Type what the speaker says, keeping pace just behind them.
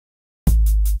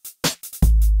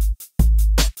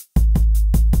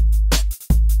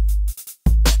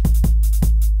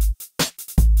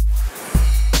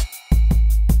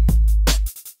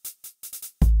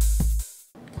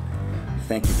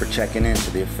Thank you for checking in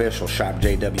to the official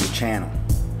Shopjw channel.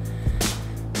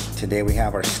 Today we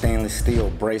have our stainless steel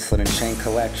bracelet and chain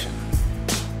collection.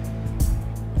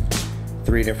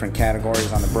 3 different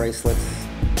categories on the bracelets.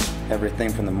 Everything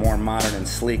from the more modern and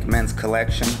sleek men's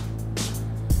collection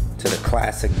to the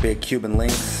classic big Cuban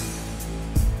links.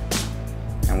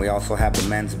 And we also have the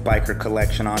men's biker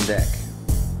collection on deck.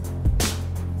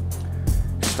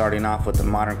 Starting off with the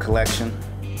modern collection.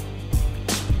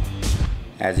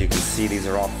 As you can see, these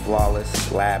are all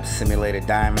flawless lab simulated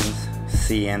diamonds,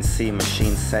 CNC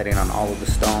machine setting on all of the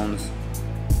stones,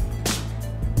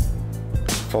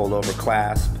 fold over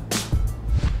clasp,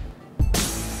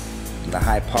 the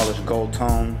high polished gold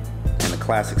tone, and the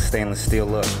classic stainless steel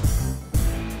look.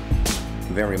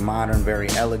 Very modern, very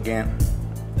elegant,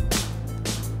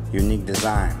 unique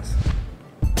designs.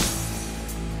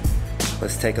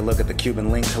 Let's take a look at the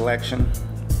Cuban link collection.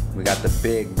 We got the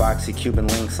big boxy Cuban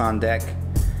links on deck.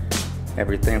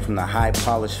 Everything from the high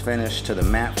polished finish to the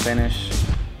matte finish.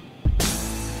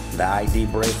 The ID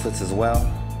bracelets as well.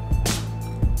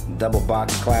 Double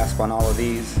box clasp on all of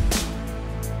these.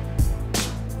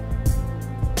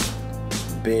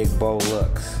 Big bow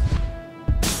looks.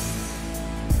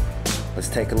 Let's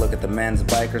take a look at the men's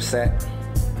biker set.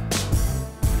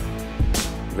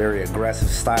 Very aggressive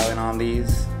styling on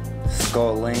these.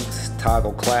 Skull links,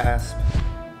 toggle clasp.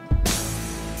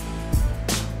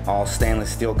 All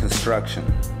stainless steel construction.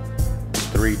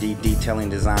 3D detailing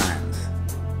designs.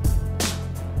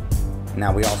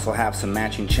 Now we also have some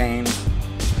matching chains.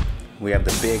 We have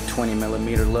the big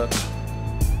 20mm look.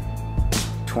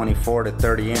 24 to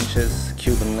 30 inches.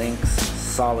 Cuban links,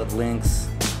 solid links.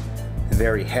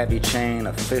 Very heavy chain,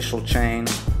 official chain.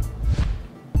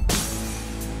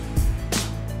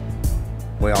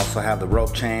 We also have the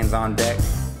rope chains on deck.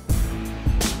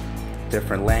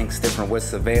 Different lengths, different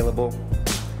widths available.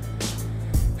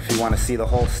 If you want to see the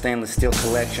whole stainless steel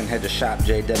collection, head to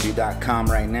shopjw.com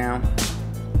right now.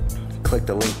 Click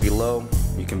the link below.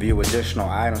 You can view additional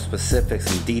item specifics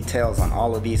and details on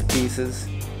all of these pieces.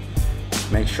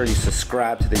 Make sure you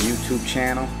subscribe to the YouTube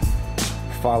channel.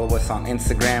 Follow us on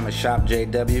Instagram at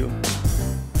Shopjw.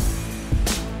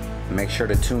 Make sure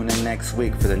to tune in next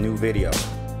week for the new video.